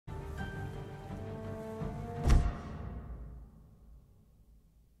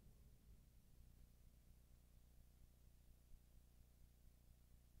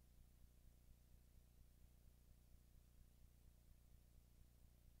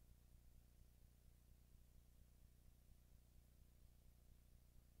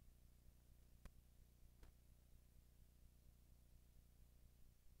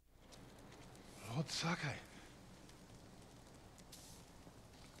Sakai.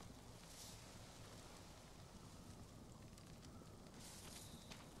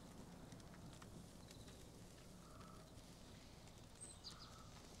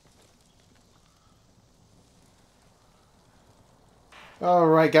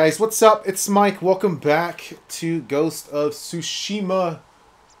 Alright guys, what's up? It's Mike. Welcome back to Ghost of Tsushima.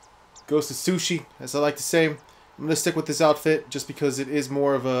 Ghost of Sushi, as I like to say. I'm going to stick with this outfit just because it is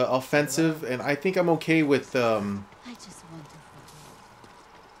more of a offensive, and I think I'm okay with I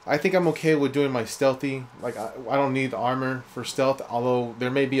think I'm okay with doing my stealthy. Like I don't need armor for stealth, although there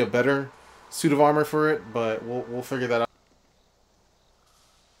may be a better suit of armor for it, but we'll figure that out.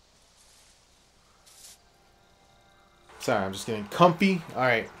 Sorry, I'm just getting comfy.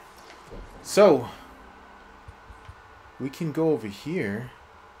 Alright. So, we can go over here.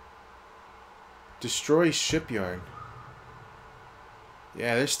 Destroy shipyard.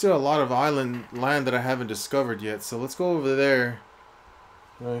 Yeah, there's still a lot of island land that I haven't discovered yet, so let's go over there.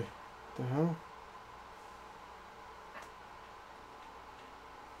 What the hell?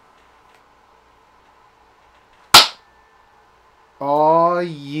 Oh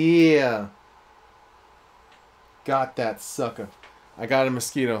yeah. Got that sucker. I got a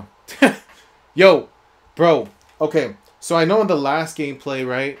mosquito. Yo, bro. Okay, so I know in the last gameplay,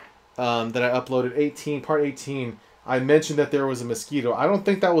 right, that I uploaded, part 18, I mentioned that there was a mosquito. I don't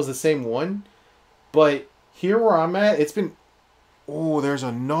think that was the same one, but here where I'm at, it's been... Oh, there's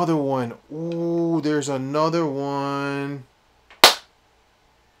another one. Oh, there's another one.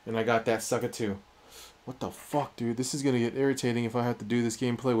 And I got that sucker too. What the fuck, dude? This is gonna get irritating if I have to do this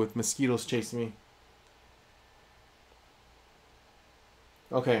gameplay with mosquitoes chasing me.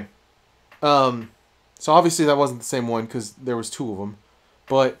 Okay. So obviously that wasn't the same one because there was two of them.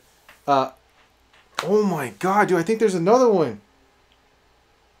 But, oh my god, dude, I think there's another one.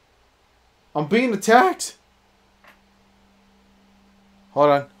 I'm being attacked.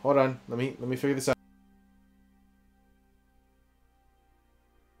 Hold on. Let me figure this out.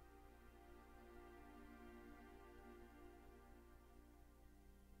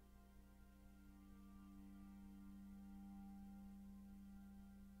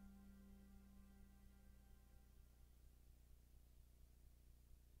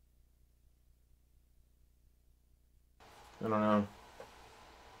 I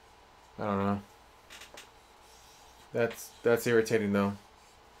don't know. That's irritating though.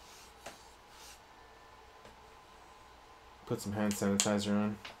 Put some hand sanitizer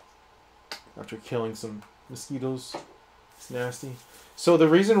on after killing some mosquitoes. It's nasty. So the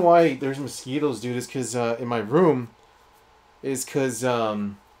reason why there's mosquitoes, dude, is because in my room, is because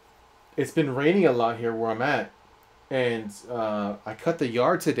it's been raining a lot here where I'm at, and I cut the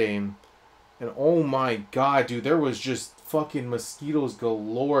yard today, and oh my god, dude, there was just fucking mosquitoes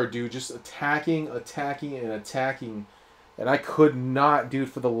galore, dude, just attacking, and I could not,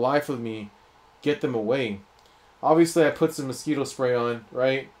 dude, for the life of me, get them away. Obviously, I put some mosquito spray on,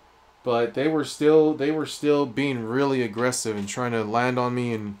 right? But they were still being really aggressive and trying to land on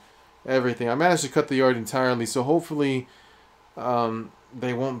me and everything. I managed to cut the yard entirely, so hopefully,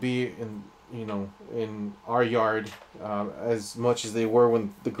 they won't be in our yard as much as they were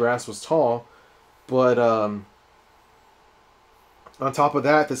when the grass was tall. But on top of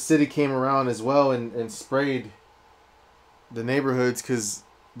that, the city came around as well and sprayed the neighborhoods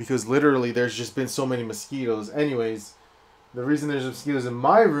because literally there's just been so many mosquitoes. Anyways, the reason there's mosquitoes in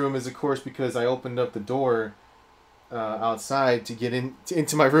my room is, of course, because I opened up the door outside to get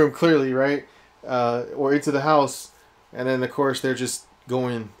into my room, clearly, right? Or into the house. And then, of course, they're just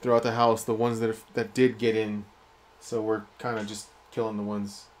going throughout the house, the ones that did get in. So we're kind of just killing the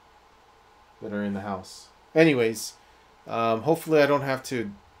ones that are in the house. Anyways, hopefully I don't have to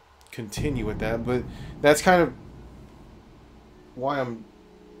continue with that, but that's kind of why I'm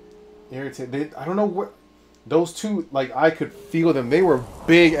irritated. I don't know what those two, like, I could feel them. They were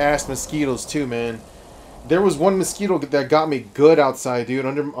big ass mosquitoes too, man. There was one mosquito that got me good outside, dude,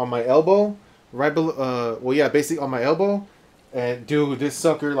 on my elbow, right below, well, yeah, basically on my elbow. And dude, this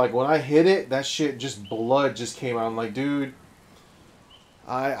sucker, like, when I hit it, that shit, just blood just came out. I'm like, dude,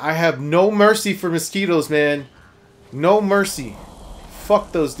 I have no mercy for mosquitoes, man. No mercy.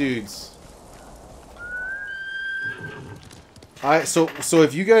 Fuck those dudes. So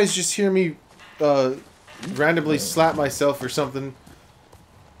if you guys just hear me randomly slap myself or something,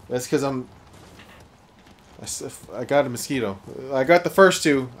 that's because I got a mosquito. I got the first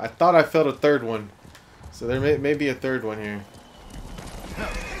two. I thought I felt a third one. So there may be a third one here.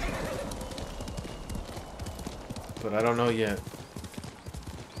 But I don't know yet.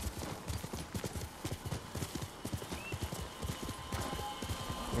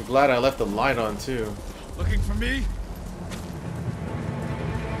 glad I left the light on too. Looking for me?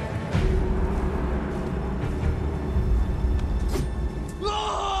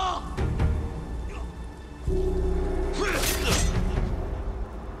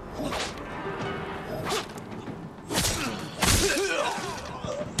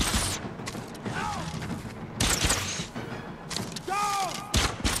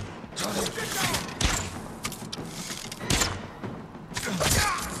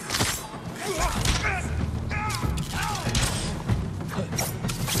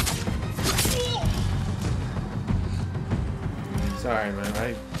 Sorry, man.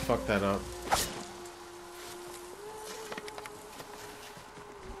 I fucked that up.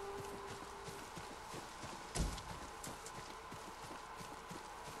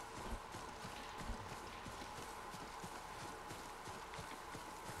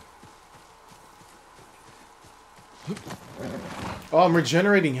 Oh, I'm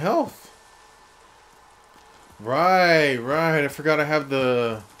regenerating health. Right. I forgot I have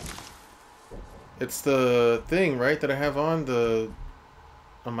the... It's the thing, right, that I have on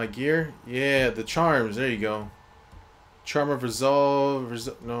my gear? Yeah, the charms. There you go. Charm of Resolve.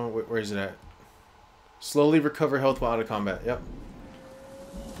 No, where is it at? Slowly recover health while out of combat. Yep.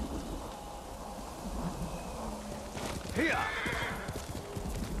 Here.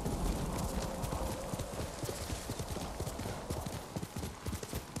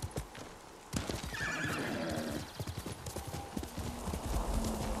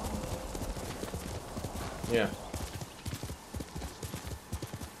 Yeah.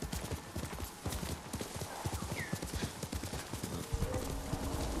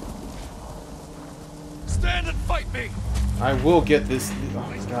 Stand and fight me. I will get this. Oh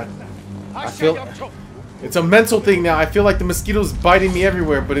my god. I feel it's a mental thing now. I feel like the mosquitoes biting me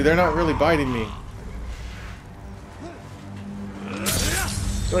everywhere, but they're not really biting me.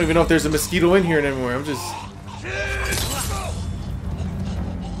 I don't even know if there's a mosquito in here anymore. I'm just...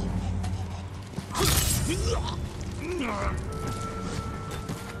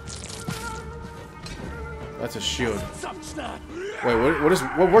 That's a shield. Wait,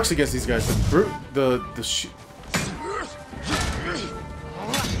 what works against these guys? The brute, the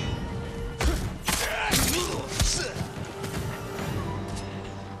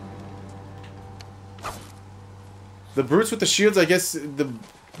brutes with the shields. I guess the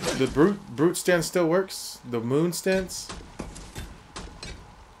brute stance still works. The moon stance.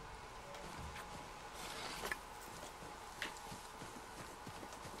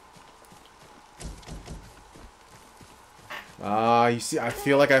 You see, I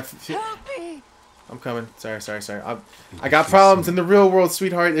feel like Help me! I'm coming. Sorry. I got problems in the real world,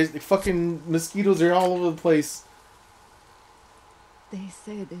 sweetheart. There's fucking mosquitoes are all over the place. They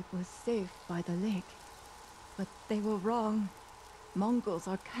said it was safe by the lake, but they were wrong. Mongols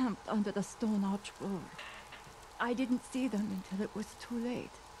are camped under the stone arch road. I didn't see them until it was too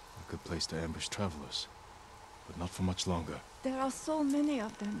late. A good place to ambush travelers, but not for much longer. There are so many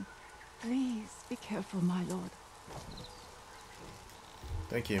of them. Please be careful, my lord.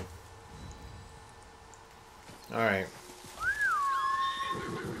 Thank you. Alright.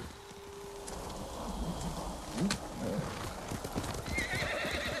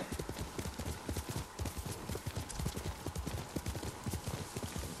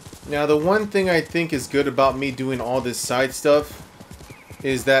 Now, the one thing I think is good about me doing all this side stuff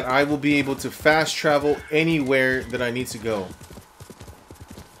is that I will be able to fast travel anywhere that I need to go.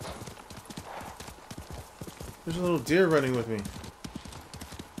 There's a little deer running with me.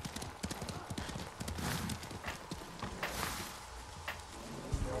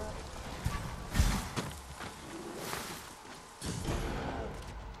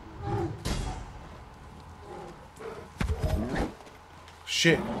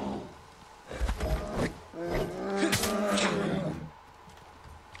 Shit.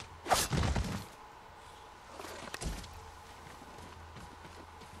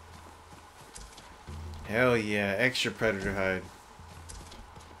 Hell yeah, extra predator hide.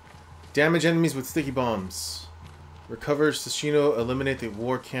 Damage enemies with sticky bombs. Recover Tsushima, eliminate the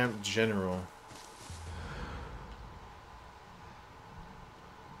war camp general.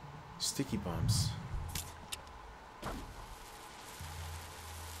 Sticky bombs.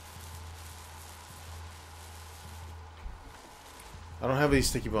 I don't have any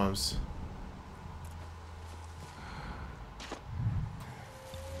sticky bombs.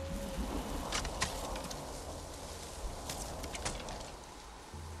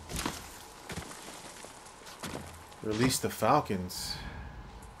 Release the falcons.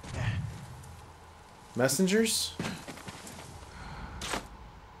 Messengers?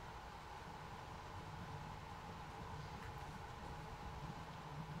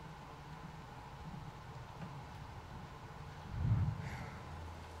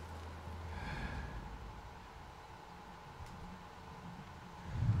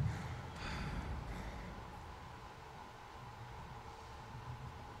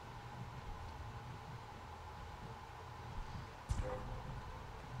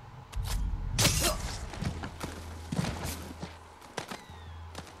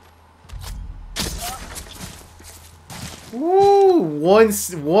 Woo!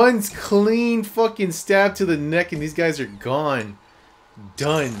 One's clean fucking stab to the neck and these guys are gone.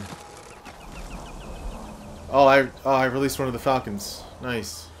 Done. Oh, I released one of the falcons.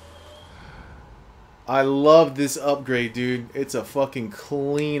 Nice. I love this upgrade, dude. It's a fucking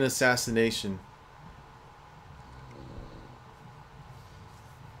clean assassination.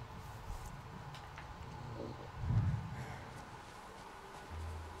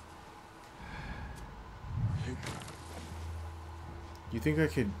 You think I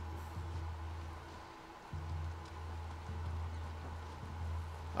could...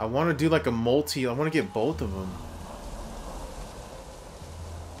 I want to do like a multi... I want to get both of them.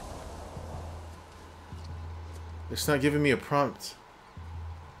 It's not giving me a prompt.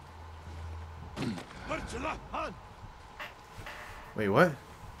 Wait, what?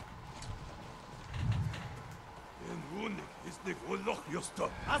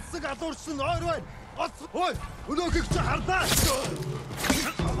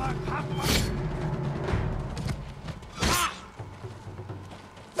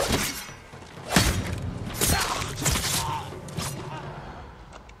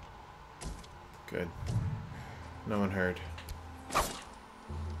 Good. No one heard.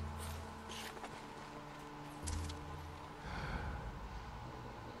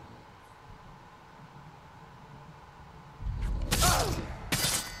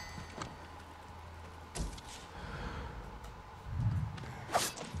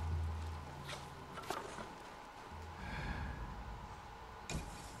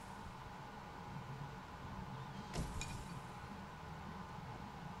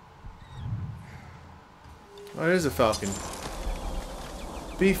 Oh, it is a falcon.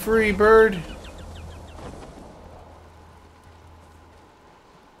 Be free, bird!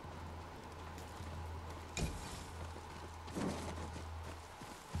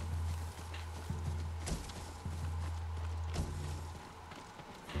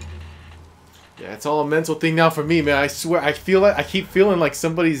 Yeah, it's all a mental thing now for me, man. I swear, I keep feeling like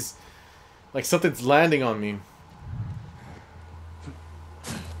somebody's... like something's landing on me.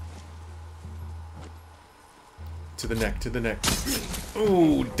 To the neck, to the neck.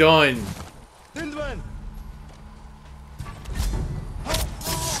 Ooh, done.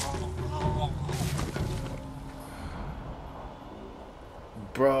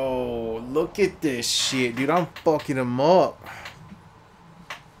 Bro, look at this shit, dude. I'm fucking him up.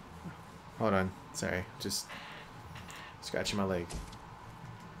 Hold on. Sorry. Just scratching my leg.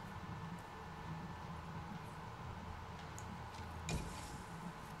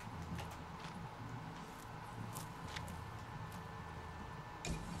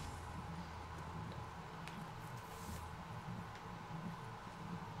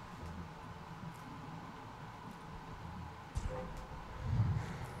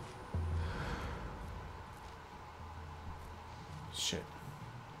 Shit.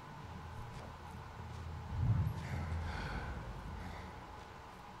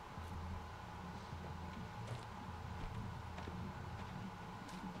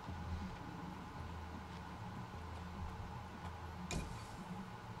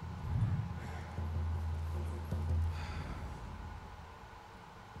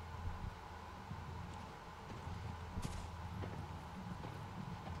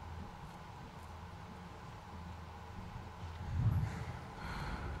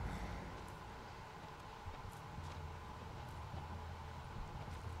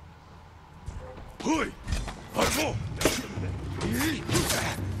 Hui! Armo!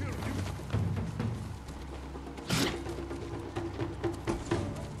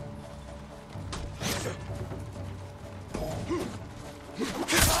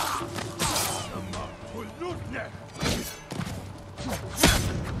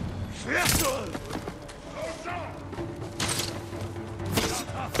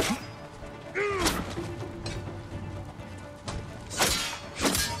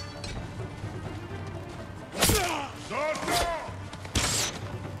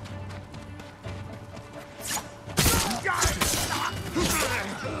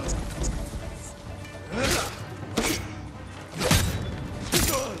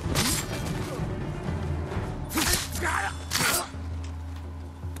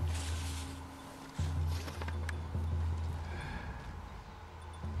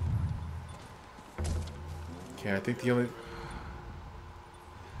 Okay, I think the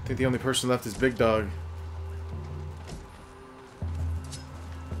only person left is Big Dog.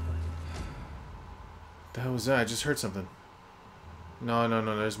 The hell was that? I just heard something. No,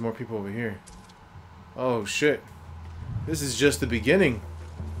 there's more people over here. Oh shit. This is just the beginning.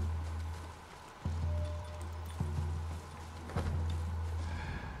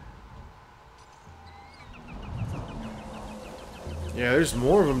 Yeah, there's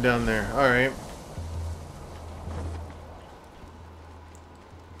more of them down there. Alright.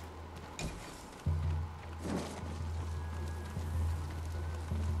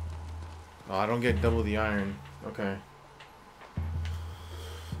 Oh, I don't get double the iron. Okay.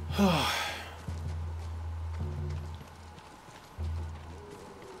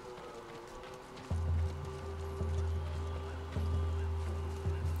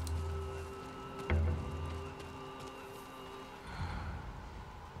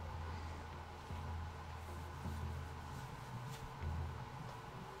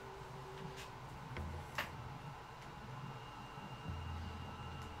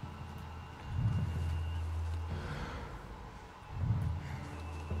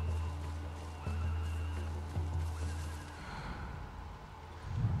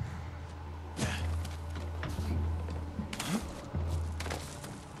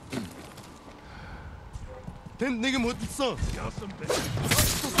 Тэнд нэг юм хөдөлсөн. Яасан бэ?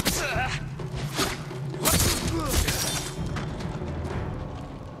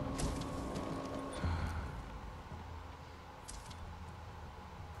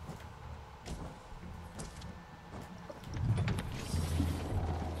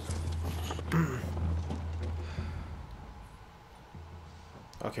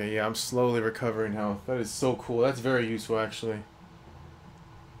 Okay, yeah, I'm slowly recovering health. That is so cool. That's very useful, actually.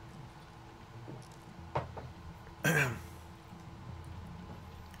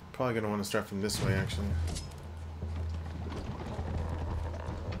 Probably gonna want to start from this way, actually.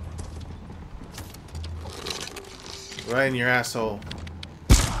 Right in your asshole.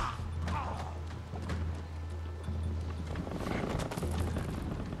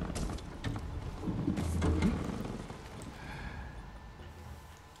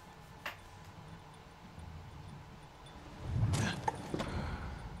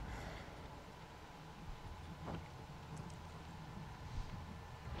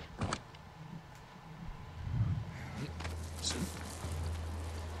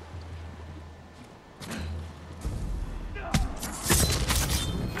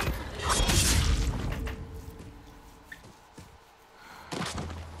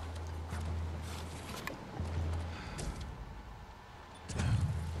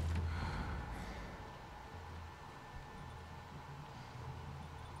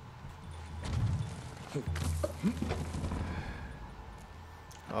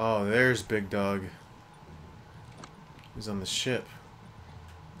 Oh, there's Big Dog. He's on the ship.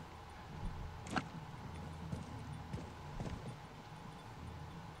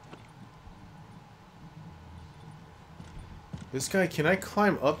 This guy, can I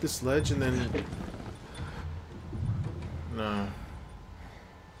climb up this ledge and then... No.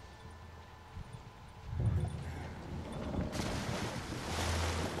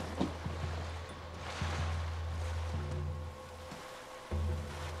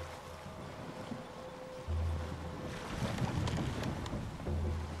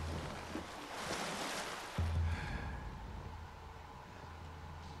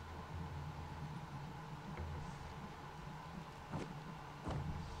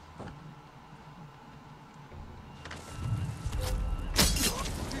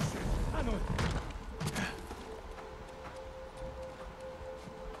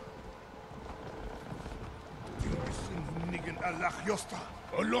 Allah Yosta.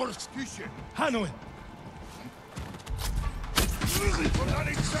 Olor's Küche. Hanoi. Von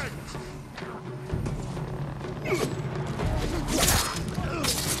Alexei.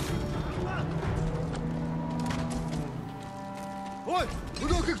 Oi,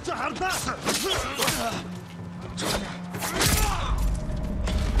 look at the hardasa.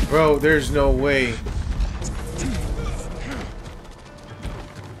 Bro, there's no way.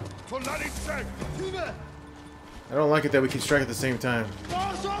 Von Alexei. I don't like it that we can strike at the same time.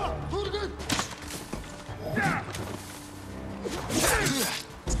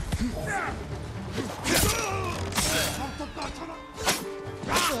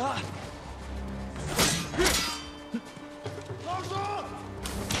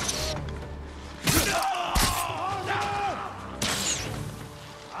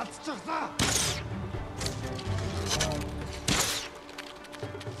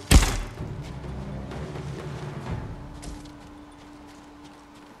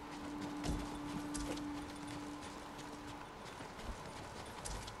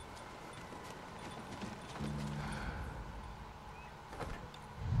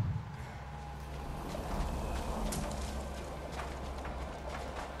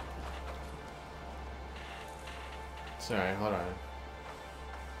 Sorry, hold on.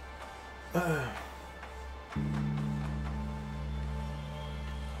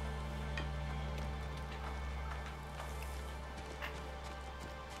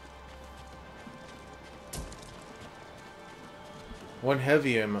 One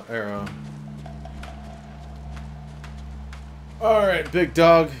heavy arrow. Alright, big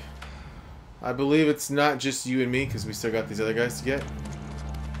dog. I believe it's not just you and me, because we still got these other guys to get.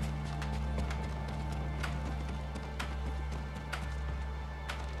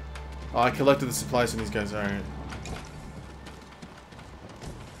 Oh, I collected the supplies from these guys. Alright.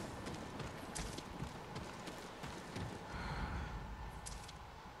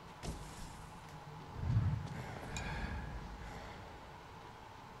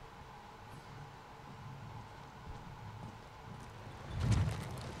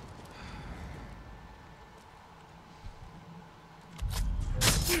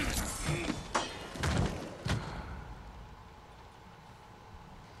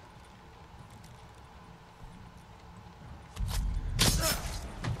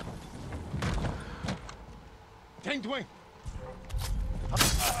 Dwayne.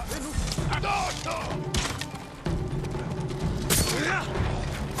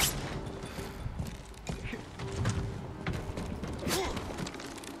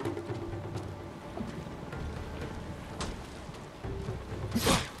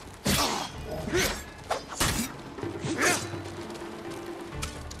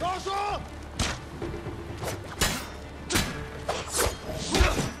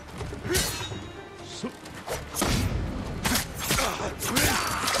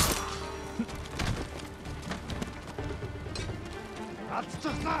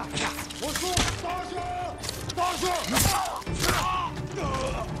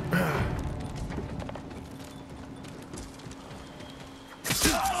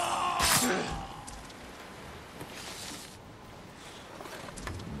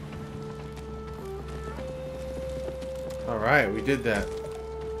 Alright, we did that.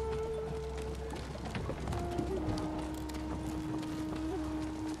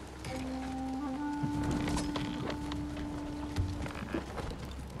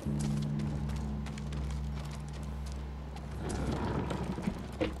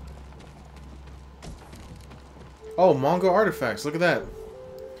 Oh, Mongol artifacts. Look at that.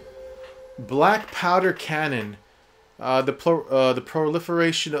 Black powder cannon. The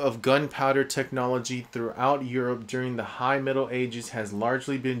proliferation of gunpowder technology throughout Europe during the High Middle Ages has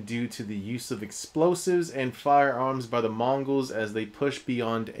largely been due to the use of explosives and firearms by the Mongols as they pushed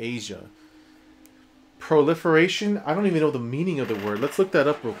beyond Asia. Proliferation? I don't even know the meaning of the word. Let's look that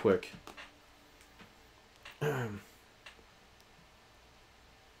up real quick.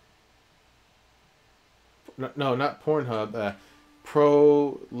 No, not Pornhub.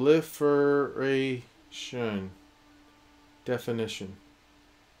 Proliferation. Definition.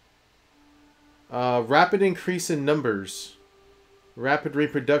 Rapid increase in numbers. Rapid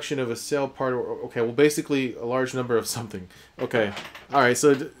reproduction of a cell part. Okay, well, basically a large number of something. Okay. Alright,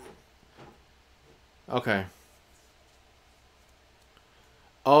 so... Okay.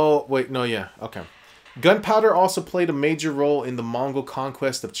 Oh, wait, no, yeah. Okay. Gunpowder also played a major role in the Mongol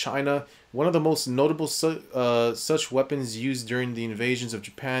conquest of China. One of the most notable such weapons used during the invasions of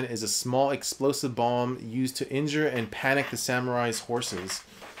Japan is a small explosive bomb used to injure and panic the samurai's horses.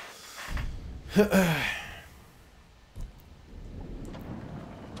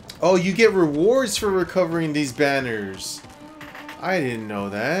 Oh, you get rewards for recovering these banners. I didn't know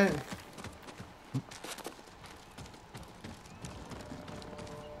that.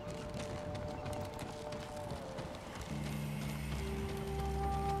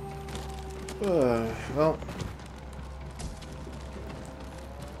 Well.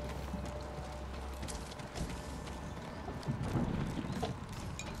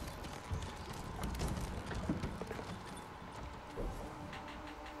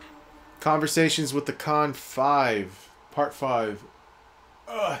 Conversations with the Khan 5. Part 5.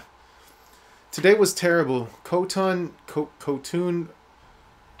 Today was terrible. Khotun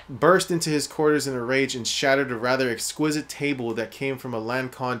burst into his quarters in a rage and shattered a rather exquisite table that came from a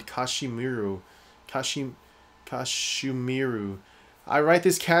land called Kashimiru. Kashimiru. I write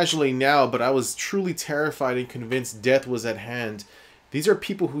this casually now, but I was truly terrified and convinced death was at hand. These are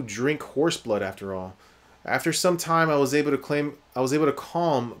people who drink horse blood, after all. After some time, I was able to calm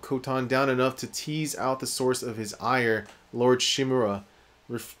Khotun down enough to tease out the source of his ire, Lord Shimura.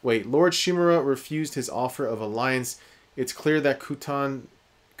 Lord Shimura refused his offer of alliance. It's clear that Khotun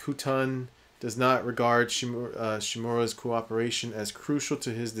does not regard Shimura's cooperation as crucial to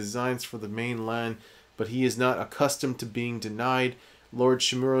his designs for the mainland, but he is not accustomed to being denied. Lord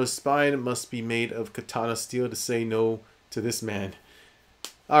Shimura's spine must be made of katana steel to say no to this man.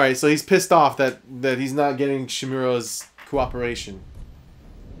 Alright, so he's pissed off that he's not getting Shimura's cooperation.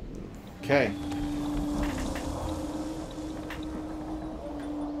 Okay.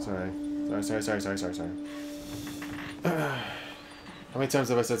 Sorry. How many times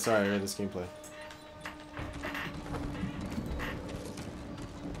have I said sorry in this gameplay?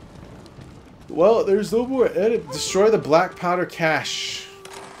 Well, there's no more edit. Destroy the black powder cache.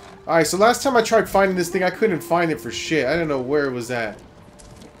 Alright, so last time I tried finding this thing, I couldn't find it for shit. I don't know where it was at.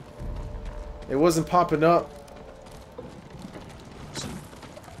 It wasn't popping up.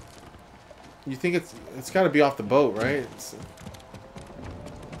 You think it's got to be off the boat, right? It's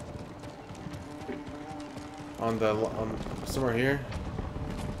on somewhere here.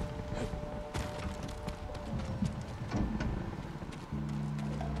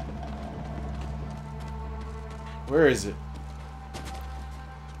 Where is it?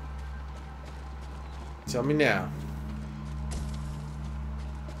 Tell me now.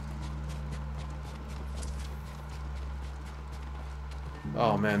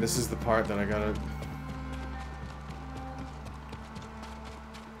 Oh man, this is the part that I gotta...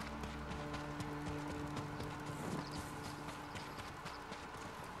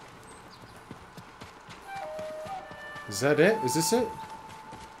 Is that it? Is this it?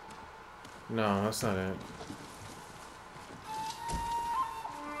 No, that's not it.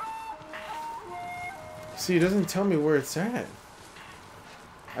 See, it doesn't tell me where it's at.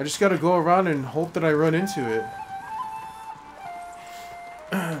 I just gotta go around and hope that I run into it.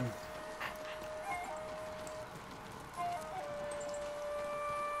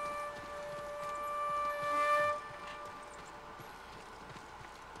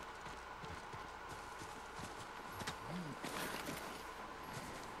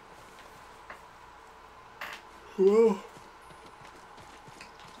 Whoa.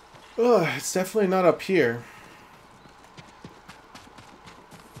 Oh, it's definitely not up here.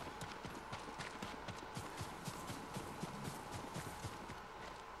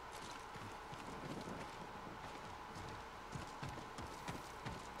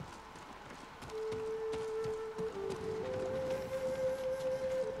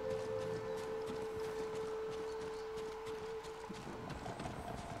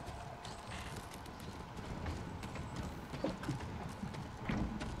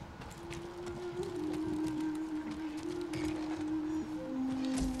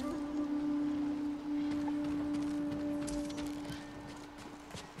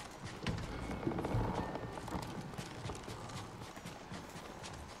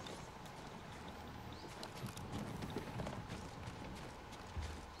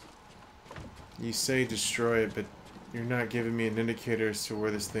 You say destroy it, but you're not giving me an indicator as to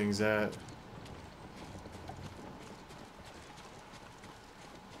where this thing's at.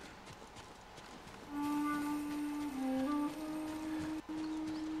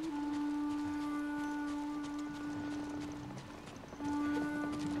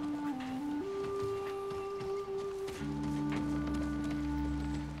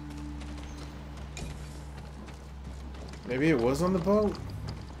 Maybe it was on the boat?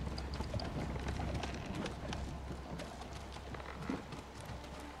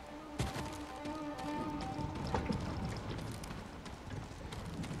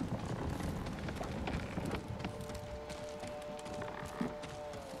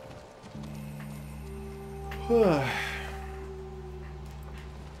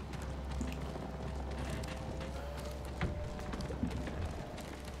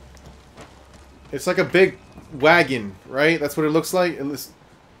 It's like a big wagon, right? That's what it looks like, unless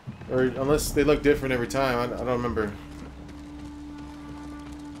they look different every time. I don't remember.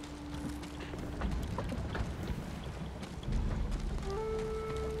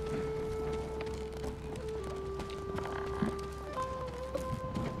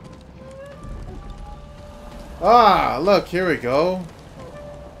 Ah, look, here we go.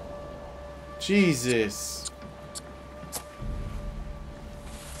 Jesus.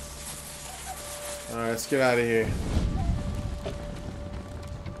 Alright, let's get out of here.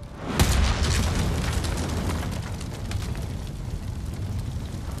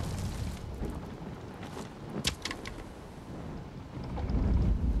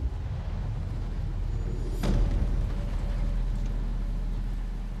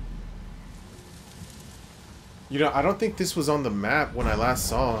 You know, I don't think this was on the map when I last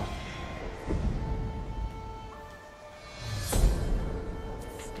saw.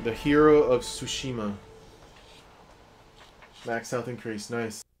 The hero of Tsushima. Max health increase,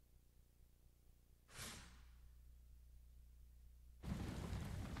 nice.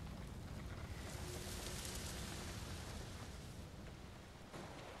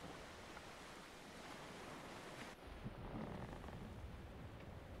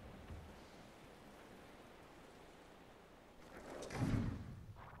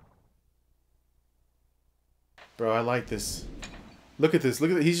 Bro, I like this. Look at this. Look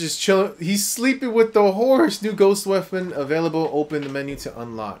at it. He's just chilling. He's sleeping with the horse. New ghost weapon available. Open the menu to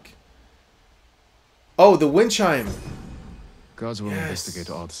unlock. Oh, the wind chime. Guards will investigate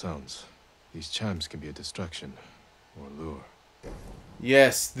odd sounds. These chimes can be a distraction or lure.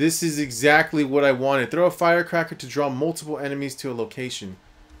 Yes, this is exactly what I wanted. Throw a firecracker to draw multiple enemies to a location.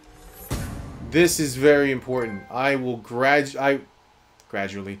 This is very important. I will gradually.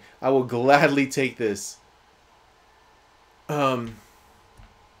 I will gladly take this.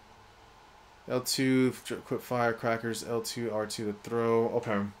 L2 equip firecrackers. L2 R2 to throw.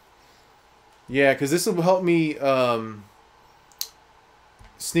 Okay. Yeah, because this will help me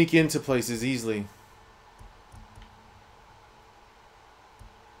sneak into places easily.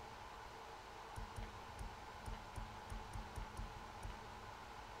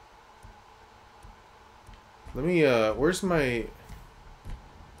 Let me, where's my...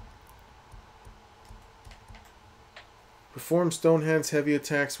 Perform Stonehand's heavy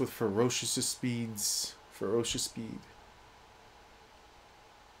attacks with ferocious speeds. Ferocious speed.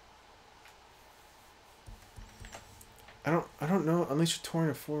 I don't know. Unleash a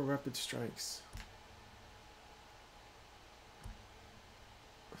torrent of 4 rapid strikes.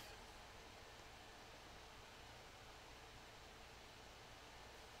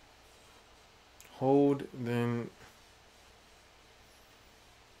 Hold, then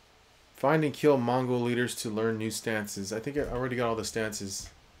find and kill Mongol leaders to learn new stances. I think I already got all the stances.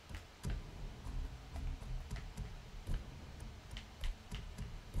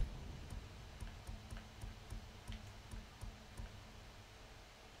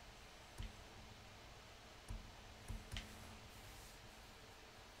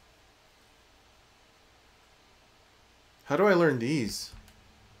 How do I learn these?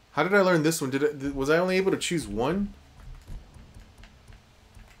 How did I learn this one? Was I only able to choose one?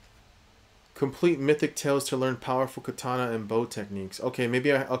 Complete mythic tales to learn powerful katana and bow techniques. Okay,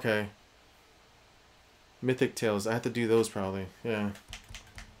 maybe okay. Mythic tales. I have to do those probably. Yeah.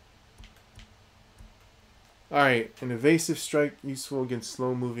 Alright. An evasive strike useful against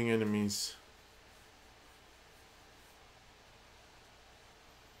slow moving enemies.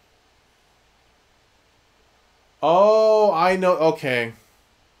 Oh, I know. Okay.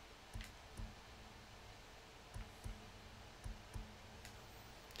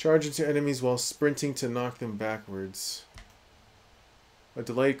 Charge into enemies while sprinting to knock them backwards. A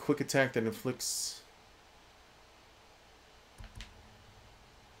delayed quick attack that inflicts...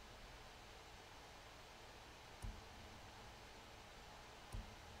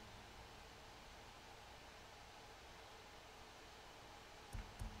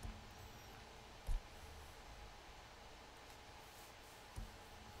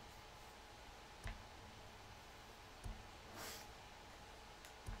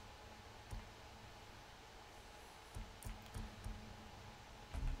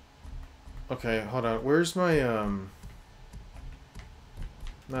 Okay, hold on. Where's my,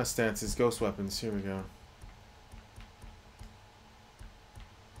 not stances, ghost weapons. Here we go.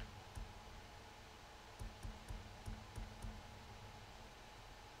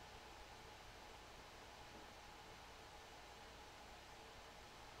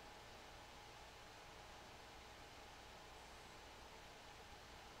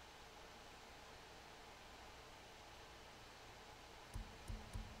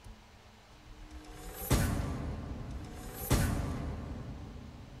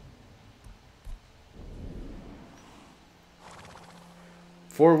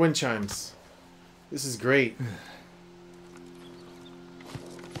 Four wind chimes. This is great.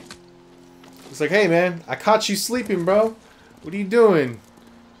 It's like, hey man, I caught you sleeping, bro. What are you doing?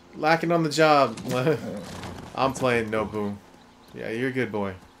 Lacking on the job. I'm playing Nobu. Yeah, you're a good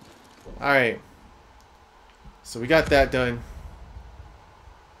boy. Alright. So we got that done.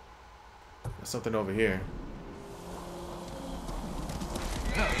 There's something over here.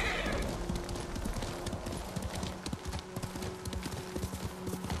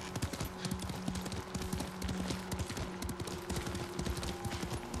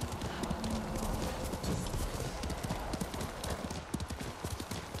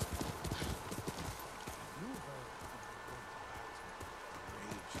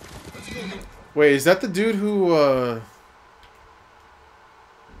 Wait, is that the dude who,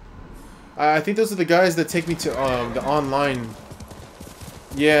 I think those are the guys that take me to, the online.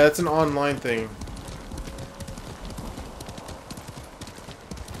 Yeah, that's an online thing.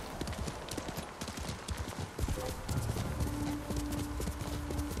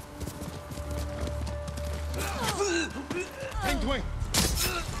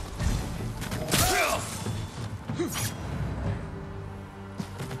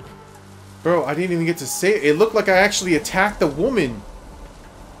 Bro, I didn't even get to say it. It looked like I actually attacked the woman.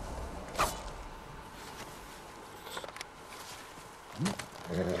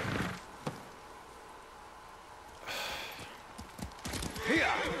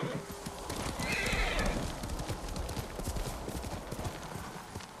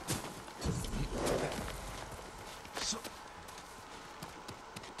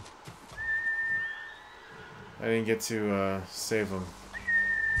 I didn't get to save him.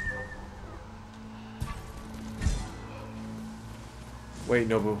 Wait,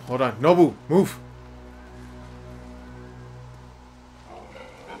 Nobu. Hold on. Nobu, move!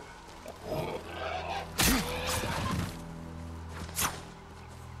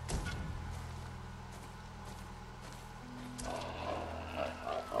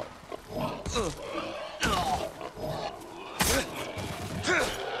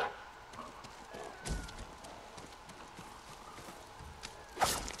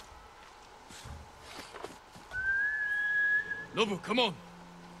 Nobu, come on.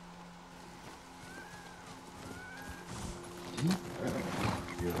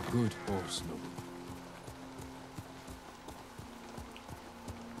 You're a good horse, Nobu.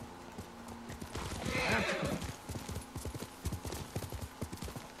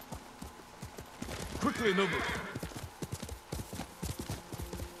 Quickly, Nobu.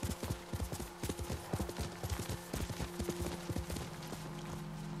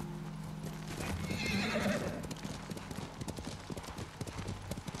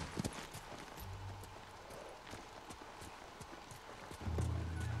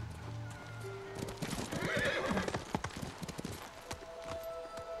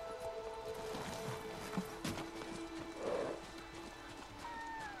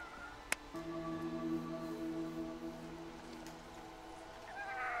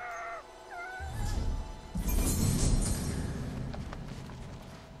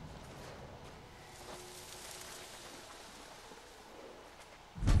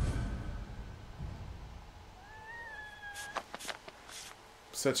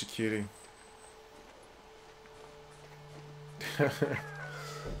 Such a cutie.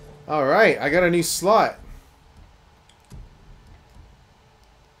 Alright, I got a new slot.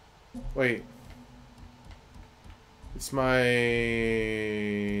 Wait. It's my...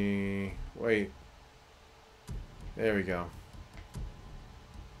 Wait. There we go.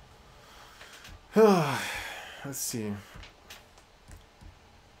 Let's see.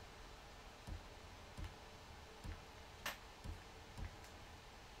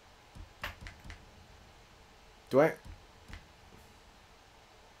 Do I?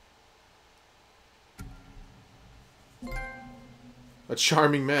 A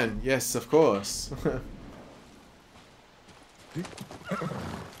charming man. Yes, of course.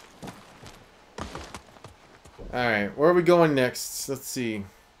 Alright, where are we going next? Let's see.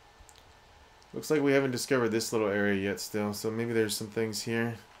 Looks like we haven't discovered this little area yet still, so maybe there's some things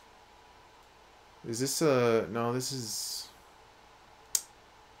here. Is this no, this is...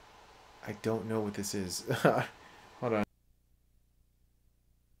 I don't know what this is. Hold on.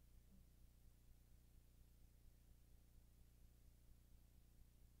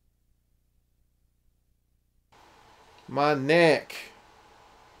 My neck.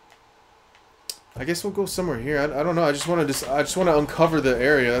 I guess we'll go somewhere here. I don't know. I just want to uncover the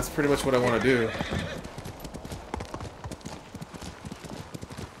area. That's pretty much what I want to do.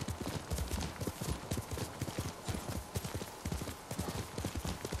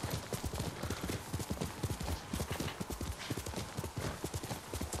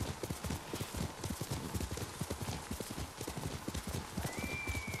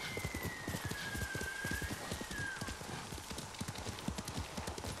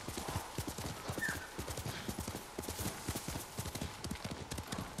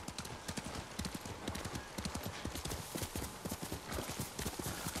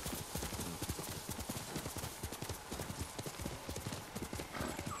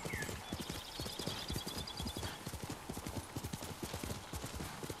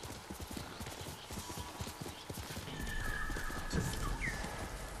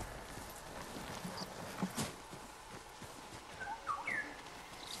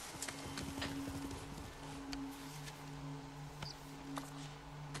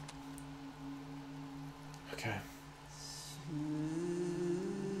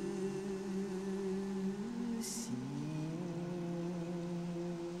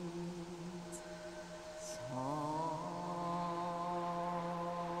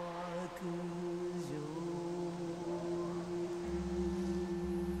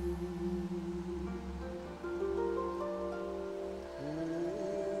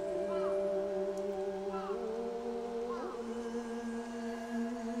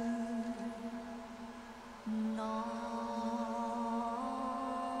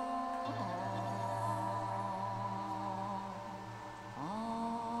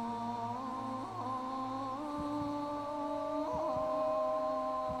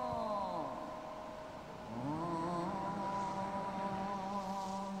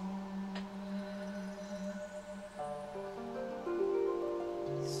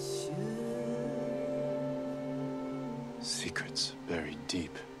 Secrets buried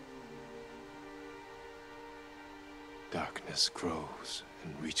deep. Darkness grows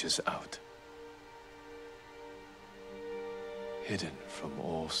and reaches out. Hidden from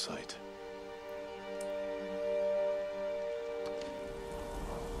all sight.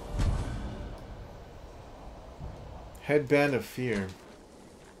 Headband of Fear.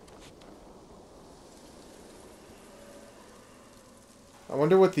 I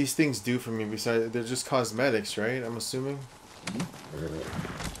wonder what these things do for me besides... They're just cosmetics, right? I'm assuming.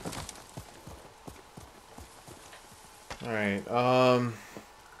 Alright,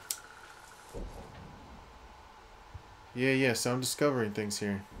 Yeah, so I'm discovering things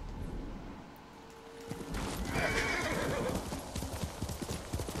here.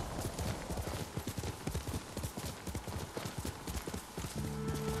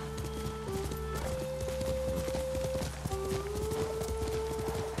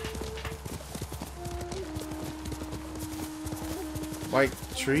 White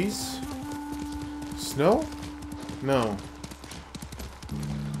trees? Snow? No.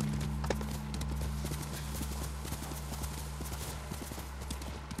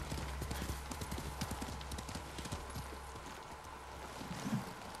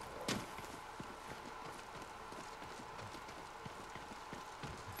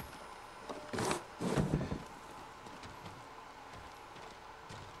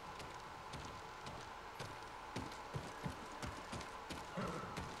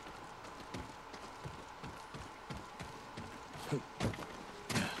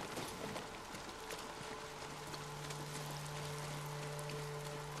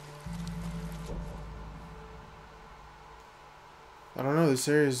 I don't know, this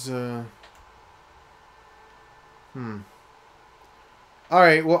area's,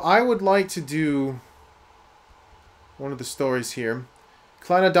 Alright, well, I would like to do one of the stories here.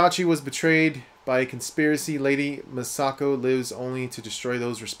 Clan Adachi was betrayed by a conspiracy. Lady Masako lives only to destroy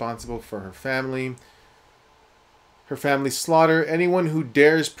those responsible for her family. Her family's slaughter. Anyone who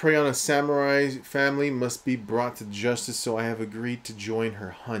dares prey on a samurai family must be brought to justice, so I have agreed to join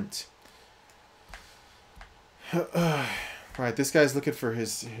her hunt. Alright, this guy's looking for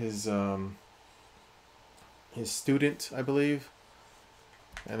his student, I believe.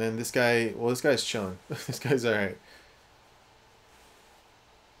 And then this guy, well, this guy's chilling. This guy's alright.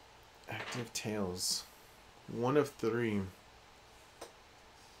 Active Tales. 1 of 3.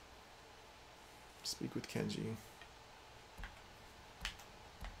 Speak with Kenji.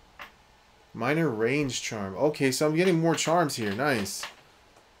 Minor range charm. Okay, so I'm getting more charms here. Nice.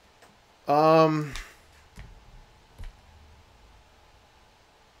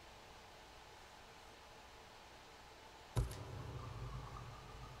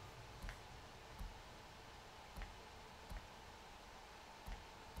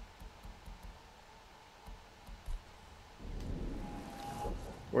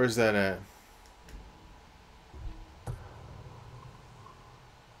 Where's that at?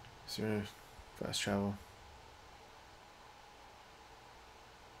 Is there fast travel?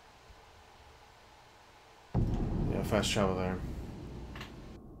 Yeah, fast travel there.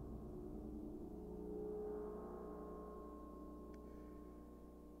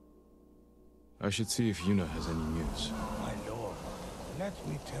 I should see if Yuna has any news. My lord, let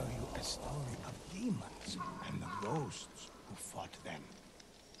me tell you a story of demons and the ghosts who fought them.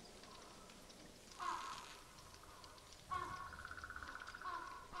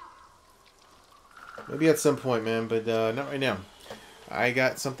 Maybe at some point, man, but not right now. I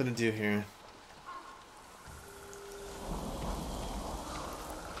got something to do here.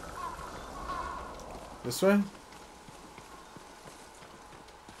 This way?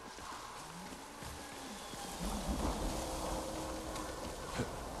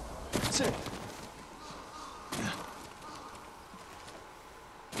 That's it.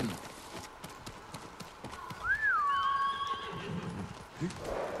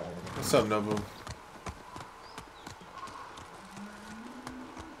 What's up, Nobu?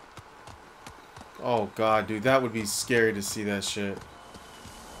 Oh god, dude, that would be scary to see that shit.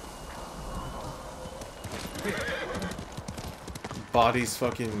 Bodies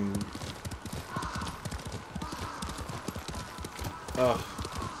fucking... Ugh.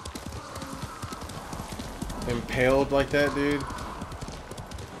 Impaled like that, dude.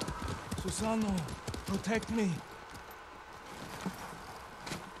 Susano, protect me.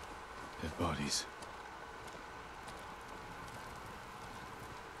 Dead bodies.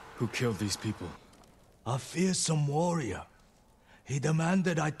 Who killed these people? A fearsome warrior. He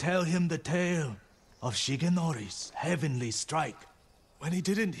demanded I tell him the tale of Shigenori's heavenly strike. When he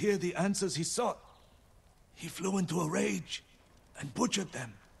didn't hear the answers he sought, he flew into a rage and butchered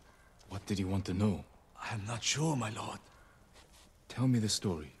them. What did he want to know? I am not sure, my lord. Tell me the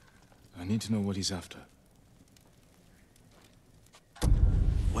story. I need to know what he's after.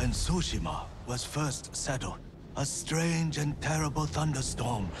 When Tsushima was first settled, a strange and terrible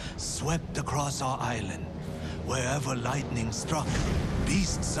thunderstorm swept across our island. Wherever lightning struck,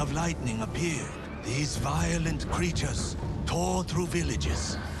 beasts of lightning appeared. These violent creatures tore through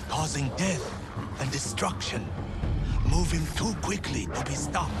villages, causing death and destruction, moving too quickly to be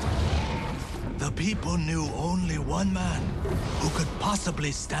stopped. The people knew only one man who could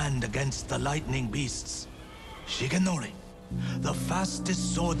possibly stand against the lightning beasts. Shigenori, the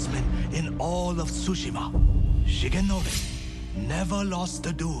fastest swordsman in all of Tsushima. Shigenori never lost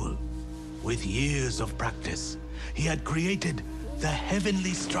a duel. With years of practice, he had created the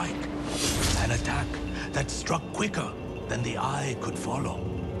Heavenly Strike, an attack that struck quicker than the eye could follow.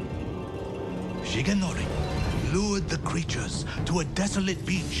 Shigenori lured the creatures to a desolate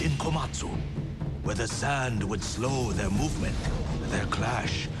beach in Komatsu, where the sand would slow their movement. Their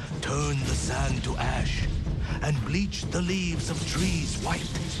clash turned the sand to ash and bleached the leaves of trees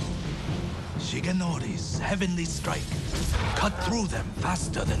white. Shigenori's Heavenly Strike cut through them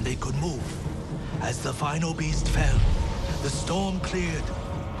faster than they could move. As the final beast fell, the storm cleared,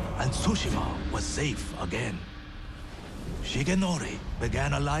 and Tsushima was safe again. Shigenori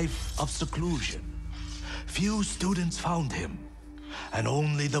began a life of seclusion. Few students found him, and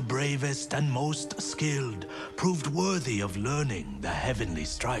only the bravest and most skilled proved worthy of learning the Heavenly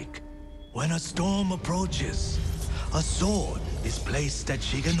Strike. When a storm approaches, a sword is placed at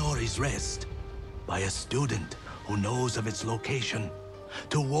Shigenori's rest by a student who knows of its location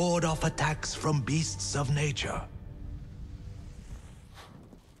to ward off attacks from beasts of nature.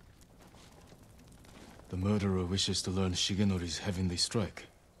 The murderer wishes to learn Shigenori's Heavenly Strike.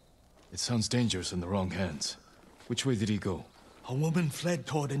 It sounds dangerous in the wrong hands. Which way did he go? A woman fled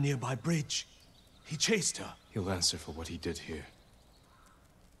toward a nearby bridge. He chased her. He'll answer for what he did here.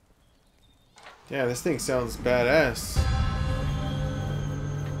 Yeah, this thing sounds badass.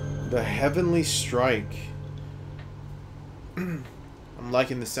 The Heavenly Strike. I'm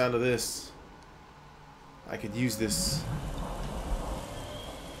liking the sound of this. I could use this.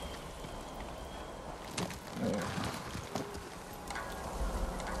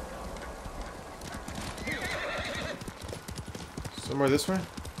 Somewhere this way?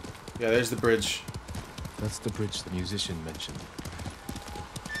 Yeah, there's the bridge. That's the bridge the musician mentioned.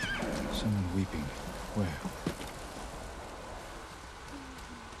 Someone weeping. Where?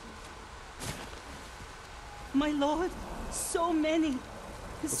 My lord, so many.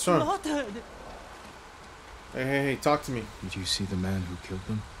 What's wrong? Slaughtered. Hey, talk to me. Did you see the man who killed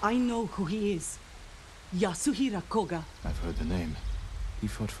them? I know who he is. Yasuhira Koga. I've heard the name. He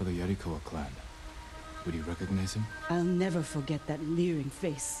fought for the Yarikawa clan. Would you recognize him? I'll never forget that leering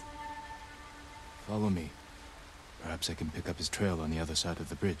face. Follow me. Perhaps I can pick up his trail on the other side of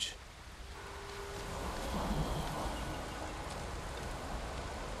the bridge.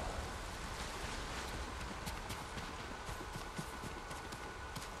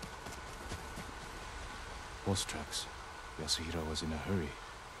 Horse tracks. Yasuhira was in a hurry.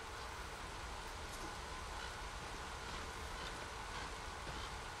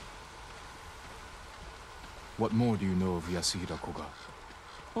 What more do you know of Yasuhira Koga?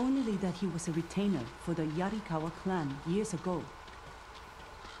 Only that he was a retainer for the Yarikawa clan years ago.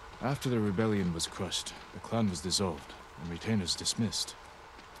 After the rebellion was crushed, the clan was dissolved and retainers dismissed.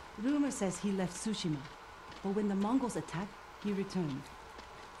 Rumor says he left Tsushima, but when the Mongols attacked, he returned.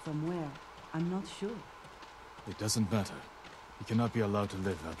 From where? I'm not sure. It doesn't matter. He cannot be allowed to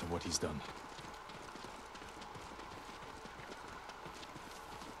live after what he's done.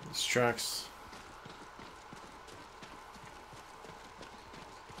 These tracks.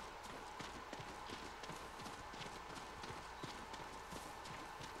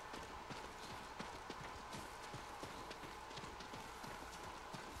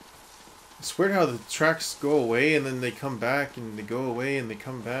 It's weird how the tracks go away and then they come back and they go away and they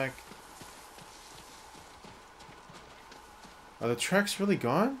come back. Are the tracks really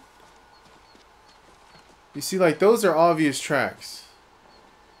gone? You see, like, those are obvious tracks.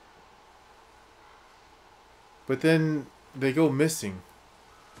 But then they go missing.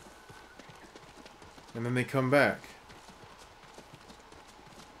 And then they come back.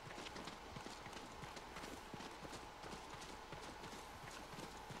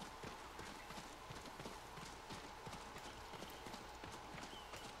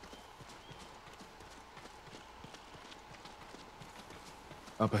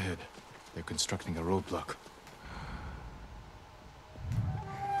 Up ahead. They're constructing a roadblock.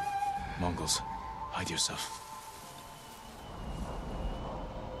 Mongols, hide yourself.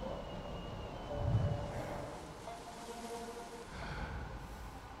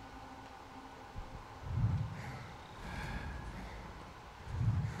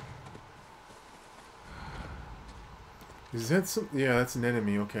 Is that some... Yeah, that's an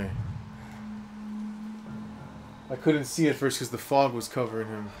enemy, okay. I couldn't see at first because the fog was covering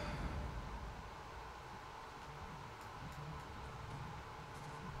him.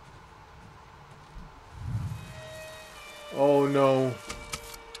 Oh no.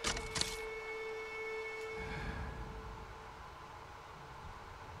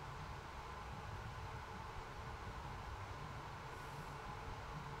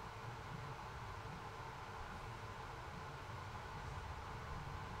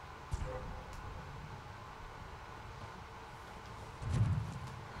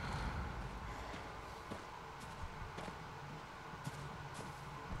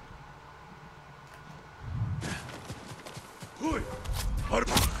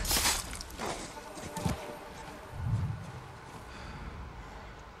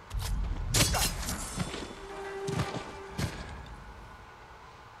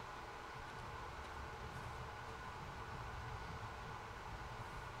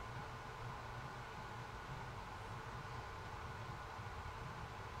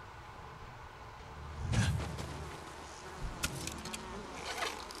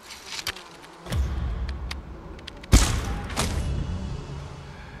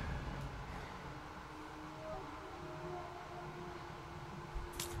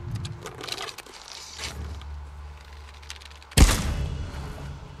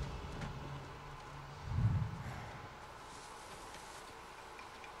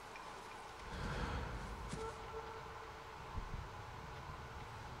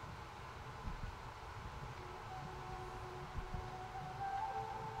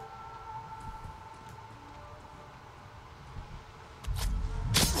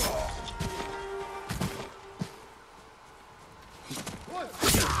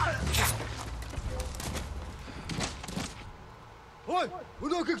 Ой,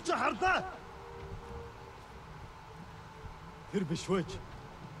 өнөөхийг чи харлаа. Тэр биш вэ?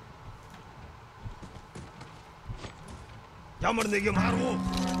 Ямар нэг юм харав уу?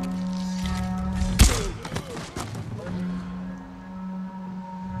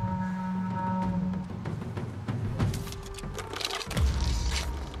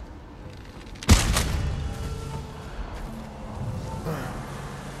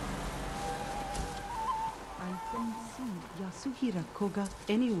 Yasuhira Koga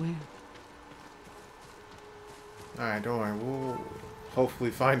anywhere. Alright, don't worry. We'll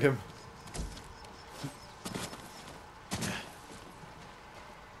hopefully find him.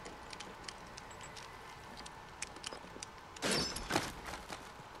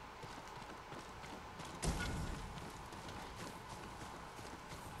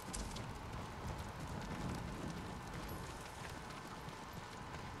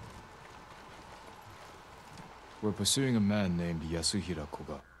 We're pursuing a man named Yasuhira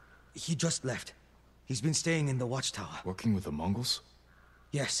Koga. He just left. He's been staying in the watchtower. Working with the Mongols?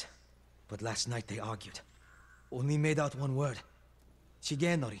 Yes, but last night they argued. Only made out one word.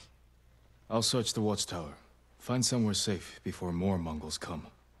 Shigenori. I'll search the watchtower. Find somewhere safe before more Mongols come.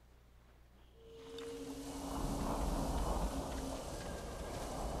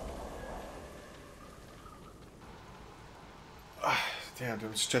 Damn, dude,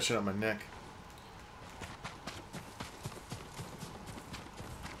 I'm stretching out my neck.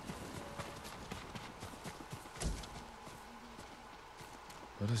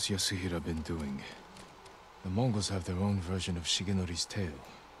 What has Yasuhira been doing? The Mongols have their own version of Shigenori's tale.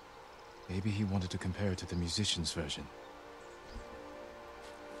 Maybe he wanted to compare it to the musician's version.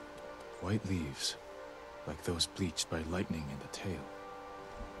 White leaves, like those bleached by lightning in the tale.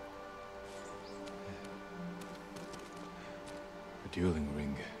 A dueling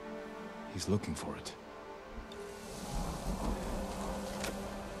ring. He's looking for it.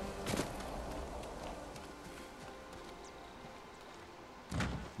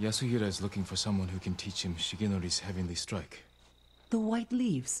 Yasuhira is looking for someone who can teach him Shigenori's heavenly strike. The white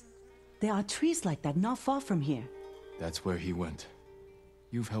leaves. There are trees like that not far from here. That's where he went.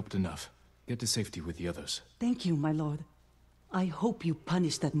 You've helped enough. Get to safety with the others. Thank you, my lord. I hope you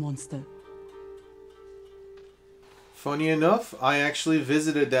punish that monster. Funny enough, I actually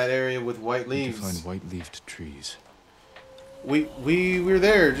visited that area with white leaves. To find white-leaved trees. We were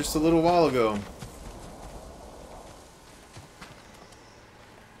there just a little while ago.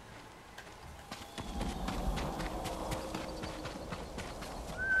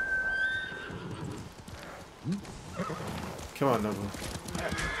 Come on, Nobu.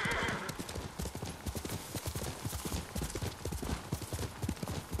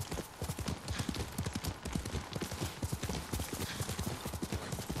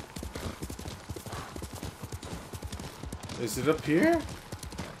 Is it up here?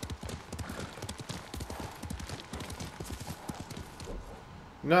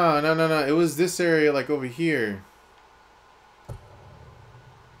 No, no, no, no. It was this area, like over here.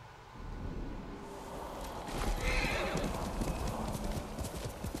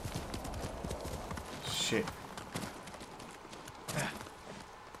 Shit.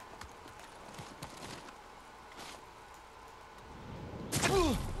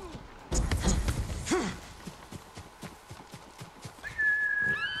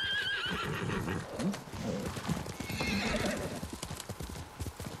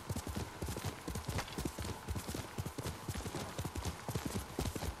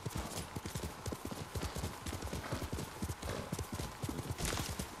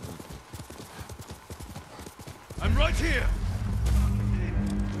 I'm right here!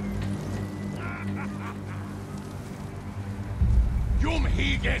 Yum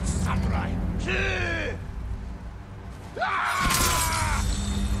Hige Samurai!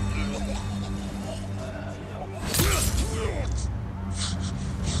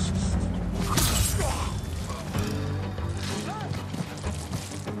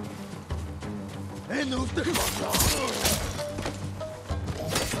 Enough the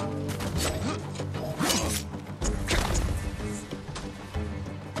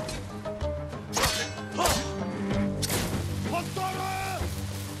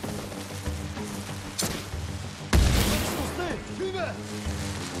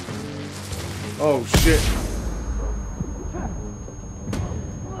Oh shit.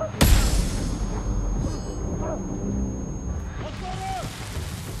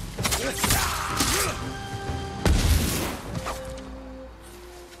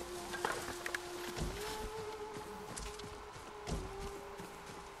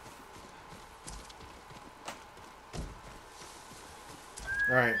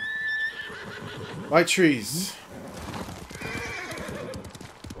 All right. White trees.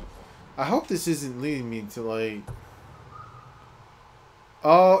 I hope this isn't leading me to like...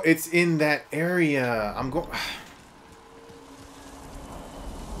 Oh, it's in that area. I'm going...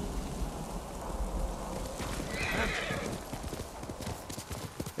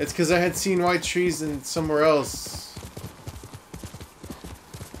 It's because I had seen white trees in somewhere else.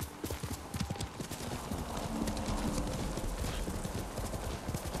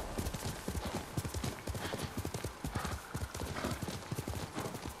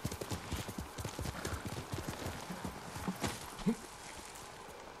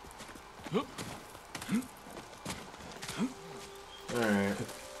 Alright.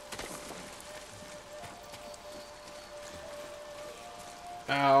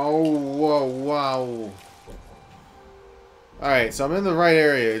 Ow, whoa, wow. Alright, so I'm in the right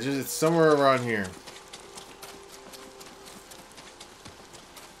area. It's somewhere around here.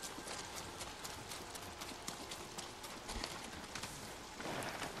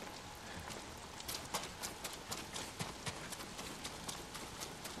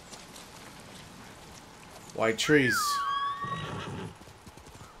 White trees.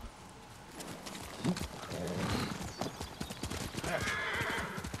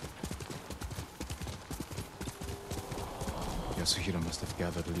 Yasuhira must have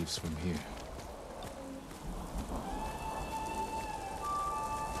gathered leaves from here.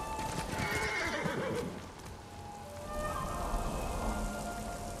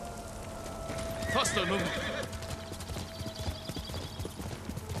 Faster, no.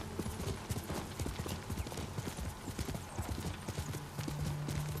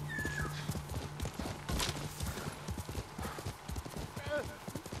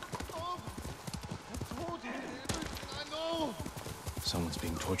 Someone's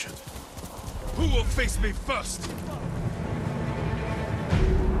being tortured. Who will face me first?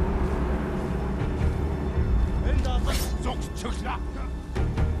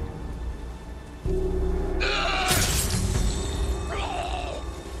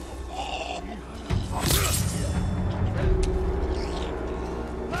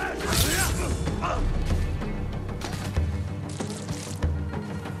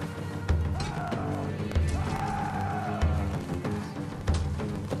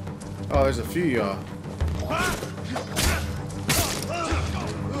 Oh, there's a few y'all.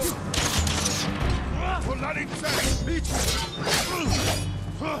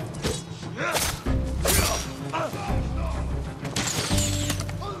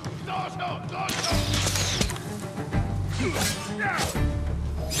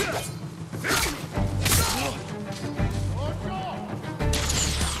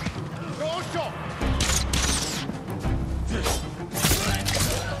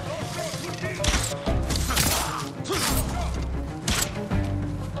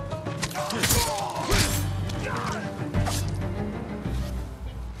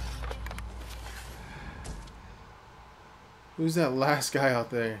 Who's that last guy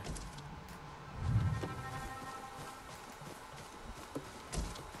out there?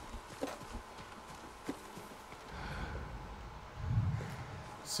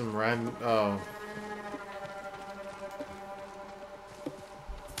 Some random... Oh.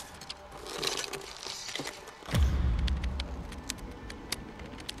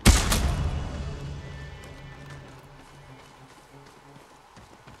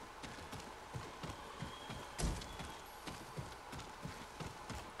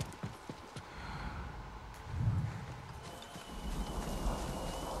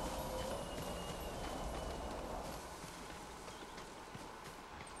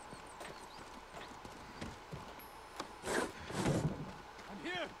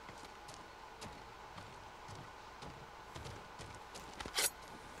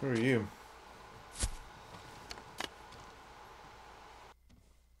 Who are you?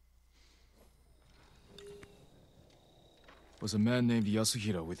 Was a man named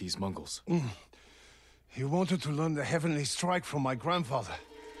Yasuhira with these Mongols. He wanted to learn the heavenly strike from my grandfather,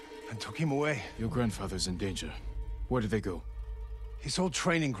 and took him away. Your grandfather's in danger. Where did they go? His old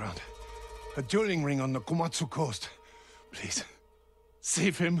training ground. A dueling ring on the Komatsu coast. Please,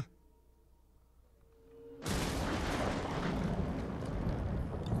 save him.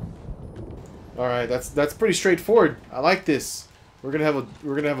 All right, that's pretty straightforward. I like this. We're gonna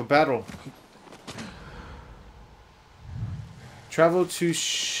have a battle. Travel to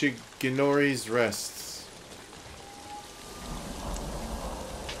Shigenori's Rests.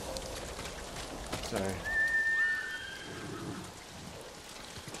 Sorry.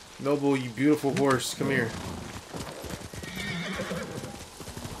 Noble, you beautiful horse, come here.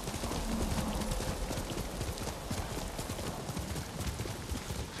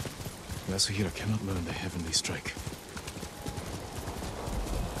 Yasuhira cannot learn the heavenly strike.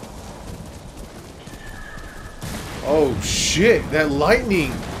 Oh shit, that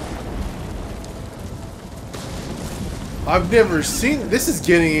lightning! I've never seen... This is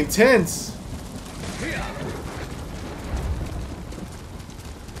getting intense!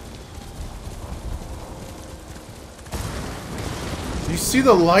 You see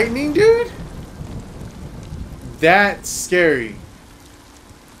the lightning, dude? That's scary.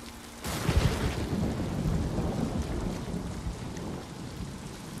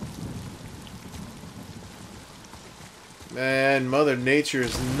 Man, Mother Nature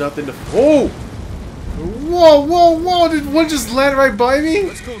is nothing to... Oh! Whoa, whoa, whoa! Did one just land right by me?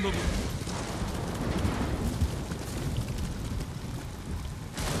 Let's go, Noble.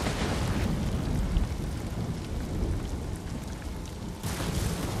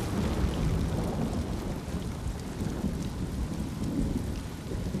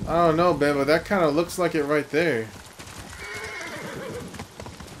 I don't know, Ben, but that kind of looks like it right there.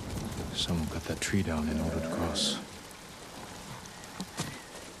 Someone cut that tree down in order to cross.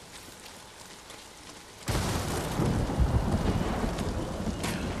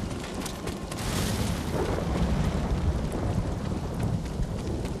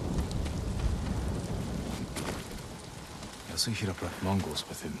 Yasuhira brought Mongols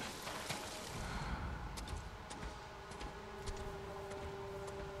with him.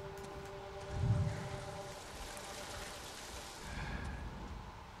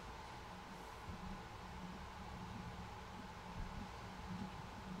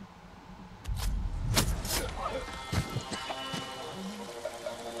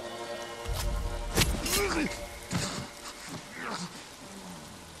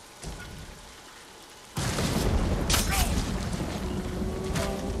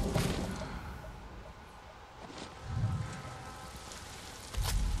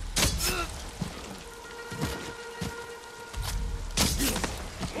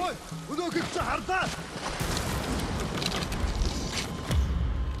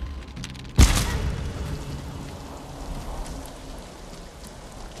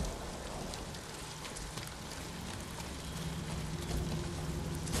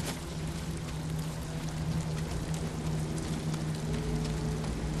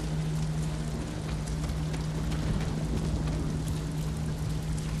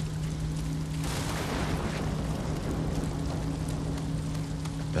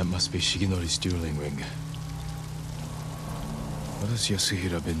 That must be Shigenori's dueling ring. What has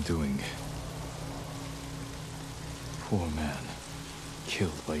Yasuhira been doing? Poor man.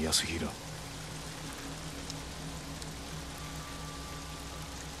 Killed by Yasuhira.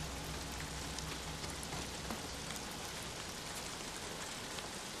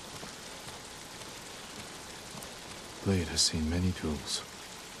 Blade has seen many duels.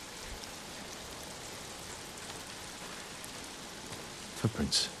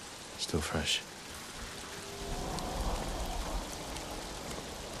 Footprints, still fresh.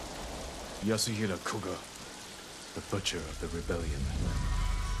 Yasuhira Kuga, the butcher of the rebellion.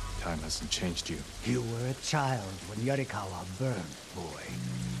 Time hasn't changed you. You were a child when Yarikawa burned, boy.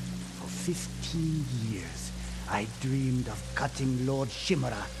 For 15 years, I dreamed of cutting Lord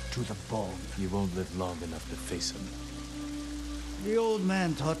Shimura to the bone. You won't live long enough to face him. The old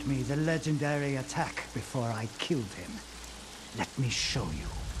man taught me the legendary attack before I killed him. Let me show you.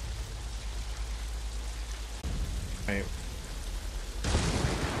 Right.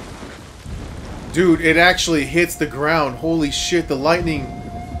 Dude, it actually hits the ground. Holy shit, the lightning.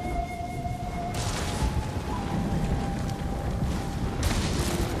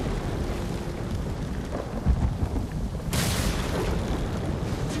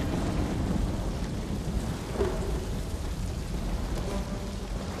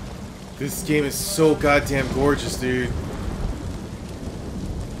 This game is so goddamn gorgeous, dude.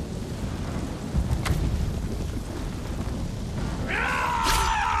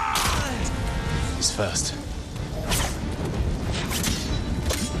 He's fast.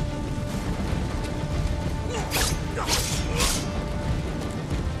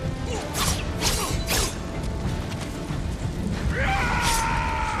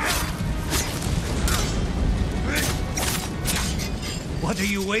 What are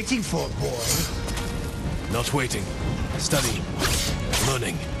you waiting for, boy? Not waiting. Studying.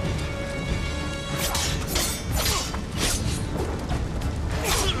 Learning.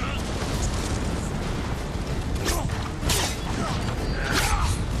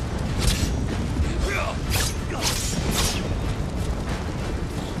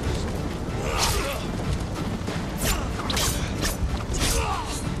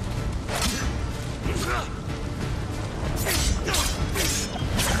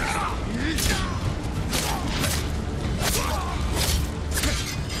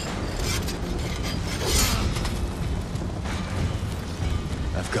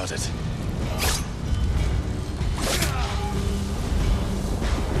 I've got it.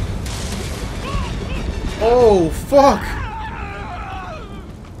 Oh, fuck!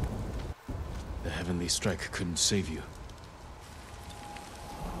 The heavenly strike couldn't save you.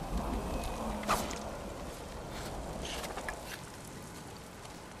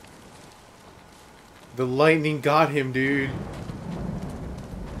 The lightning got him, dude.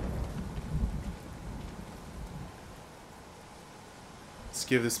 Let's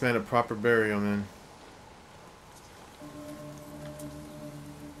give this man a proper burial, man.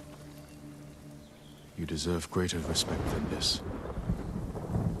 You deserve greater respect than this.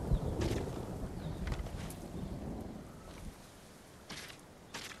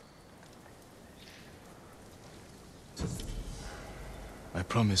 I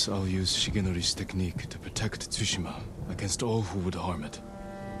promise I'll use Shigenori's technique to protect Tsushima against all who would harm it.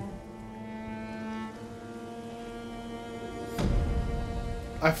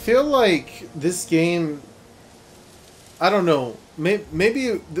 I feel like this game, I don't know,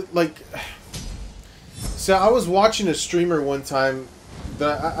 maybe like, so I was watching a streamer one time,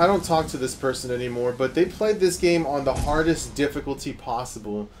 I don't talk to this person anymore, but they played this game on the hardest difficulty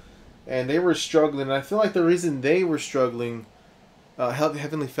possible, and they were struggling, and I feel like the reason they were struggling,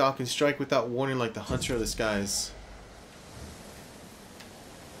 Heavenly Falcon strike without warning like the Hunter of the Skies.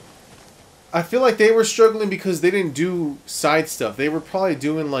 I feel like they were struggling because they didn't do side stuff. They were probably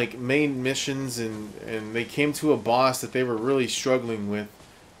doing like main missions, and they came to a boss that they were really struggling with.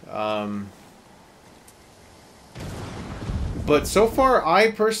 But so far,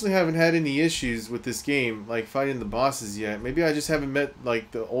 I personally haven't had any issues with this game, like fighting the bosses yet. Maybe I just haven't met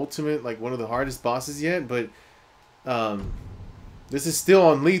like the ultimate, like one of the hardest bosses yet, but this is still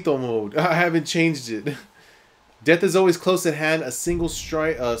on lethal mode. I haven't changed it. Death is always close at hand. A single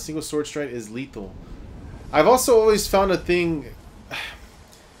sword strike is lethal. I've also always found a thing,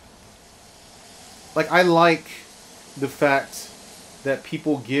 like I like the fact that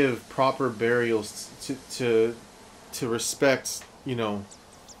people give proper burials to respect, you know,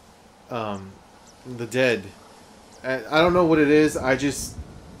 the dead. And I don't know what it is. I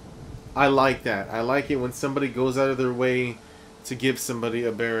like that. I like it when somebody goes out of their way to give somebody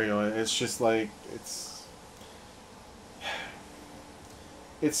a burial. It's just like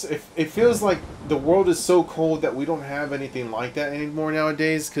it feels like the world is so cold that we don't have anything like that anymore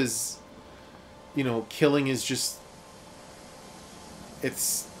nowadays, because, you know, killing is just,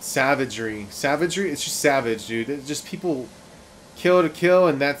 it's savagery. It's just savage, dude. It's just people kill to kill,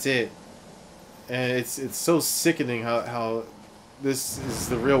 and that's it. And it's so sickening how this is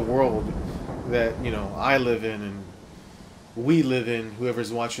the real world that, you know, I live in and we live in,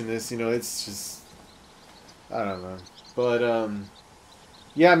 whoever's watching this, you know. It's just, I don't know. But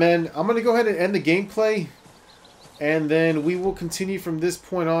yeah, man, I'm gonna go ahead and end the gameplay, And then we will continue from this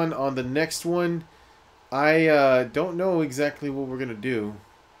point on the next one. I don't know exactly what we're going to do.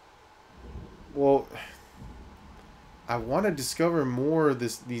 Well, I want to discover more of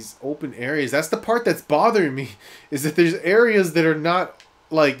these open areas. That's the part that's bothering me, is that there's areas that are not,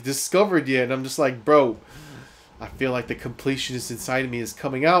 like, discovered yet. And I'm just like, bro, I feel like the completionist inside of me is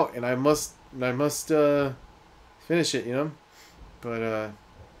coming out, and I must finish it, you know? But,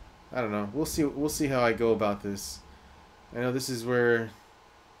 I don't know. We'll see how I go about this. I know this is where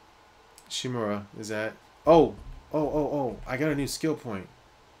Shimura is at. Oh! I got a new skill point.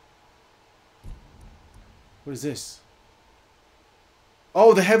 What is this?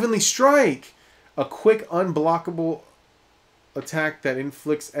 Oh, the Heavenly Strike! A quick, unblockable attack that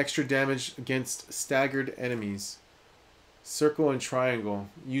inflicts extra damage against staggered enemies. Circle and triangle.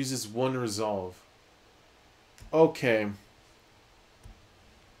 Uses 1 resolve. Okay.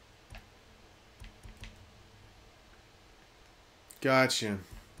 Gotcha.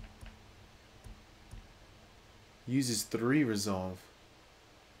 Uses 3 resolve.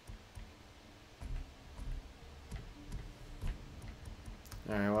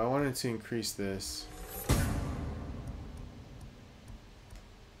 Alright, well, I wanted to increase this.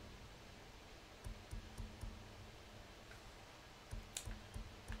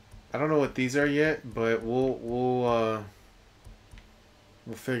 I don't know what these are yet, but we'll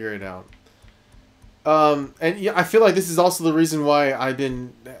figure it out. And yeah, I feel like this is also the reason why I've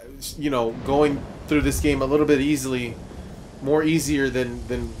been, you know, going through this game a little bit more easier than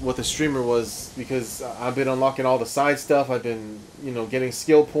what the streamer was, because I've been unlocking all the side stuff. I've been, you know, getting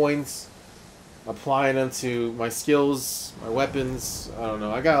skill points, applying them to my skills, my weapons. I don't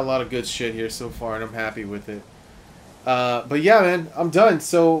know. I got a lot of good shit here so far, and I'm happy with it. But yeah, man, I'm done.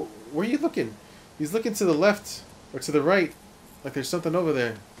 So where are you looking? He's looking to the left or to the right, like there's something over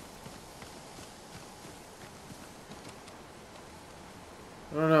there.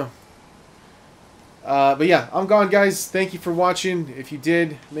 I don't know. But yeah, I'm gone, guys. Thank you for watching. If you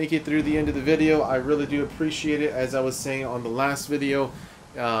did make it through the end of the video, I really do appreciate it. As I was saying on the last video,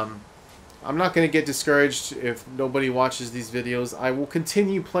 I'm not going to get discouraged if nobody watches these videos. I will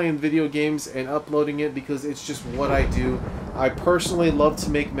continue playing video games and uploading it because it's just what I do. I personally love to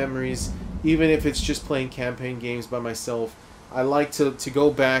make memories, even if it's just playing campaign games by myself. I like to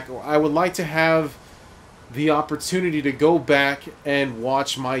go back, or I would like to have the opportunity to go back and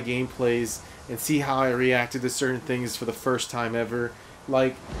watch my gameplays and see how I reacted to certain things for the first time ever.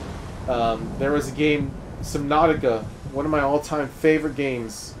 Like, there was a game, Subnautica, one of my all-time favorite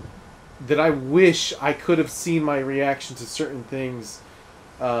games, that I wish I could have seen my reaction to certain things,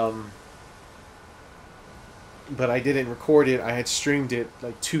 but I didn't record it. I had streamed it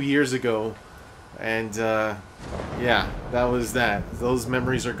like 2 years ago, and yeah, that was that. Those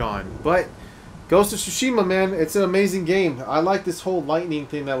memories are gone. But Ghost of Tsushima, man, it's an amazing game. I like this whole lightning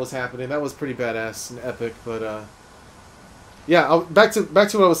thing that was happening. That was pretty badass and epic. But yeah, back to what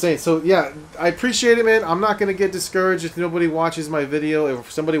I was saying. So yeah, I appreciate it, man. I'm not gonna get discouraged if nobody watches my video.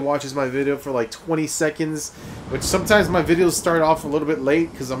 If somebody watches my video for like 20 seconds, which sometimes my videos start off a little bit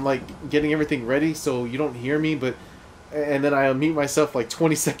late because I'm like getting everything ready, so you don't hear me. And then I unmute myself like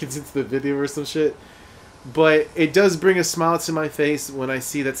 20 seconds into the video or some shit. But it does bring a smile to my face when I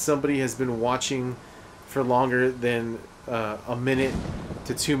see that somebody has been watching for longer than a minute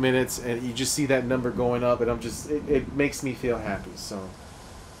to 2 minutes, and you just see that number going up, and it makes me feel happy. So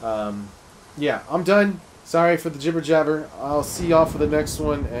yeah, I'm done. Sorry for the jibber jabber. I'll see y'all for the next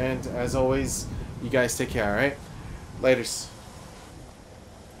one, and as always, you guys take care. All right, laters.